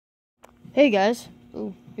Hey guys.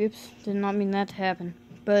 Oh, oops, did not mean that to happen.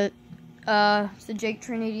 But it's the Jake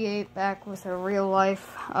Train 88 back with a real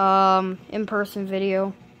life in-person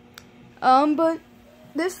video. But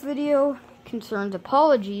this video concerns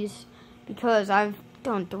apologies because I've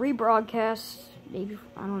done 3 broadcasts, maybe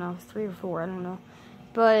I don't know, 3 or 4, I don't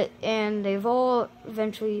know. And they've all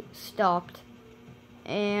eventually stopped,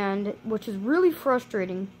 and which is really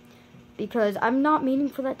frustrating because I'm not meaning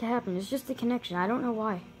for that to happen. It's just the connection. I don't know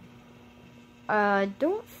why. I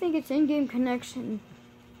don't think it's in-game connection.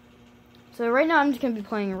 So right now I'm just going to be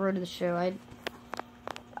playing Road to the Show.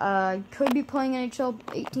 I could be playing NHL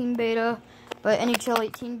 18 beta, but NHL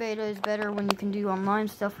 18 beta is better when you can do online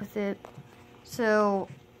stuff with it. So,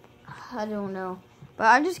 I don't know. But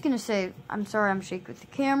I'm just going to say, I'm sorry I'm shaky with the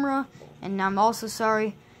camera, and I'm also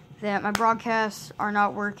sorry that my broadcasts are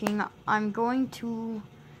not working. I'm going to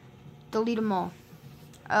delete them all.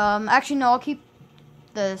 Actually, no, I'll keep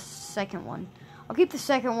the second one. I'll keep the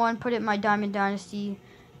second one, put it in my Diamond Dynasty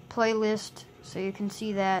playlist so you can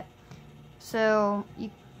see that. So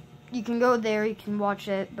you can go there, you can watch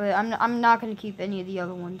it, but I'm not going to keep any of the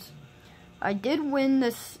other ones. I did win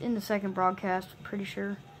this in the second broadcast, pretty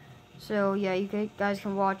sure. So yeah, you guys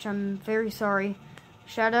can watch. I'm very sorry.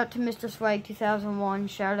 Shout out to Mr. Swag 2001.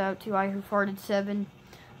 Shout out to I Who Farted 7.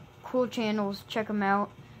 Cool channels, check them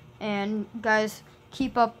out. And guys,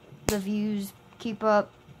 keep up the views, keep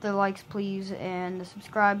up the likes, please, and the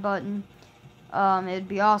subscribe button. It'd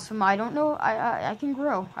be awesome. I don't know. I can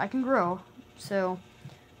grow. I can grow. So,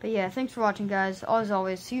 but yeah, thanks for watching, guys. As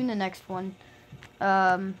always, see you in the next one.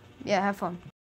 Yeah, have fun.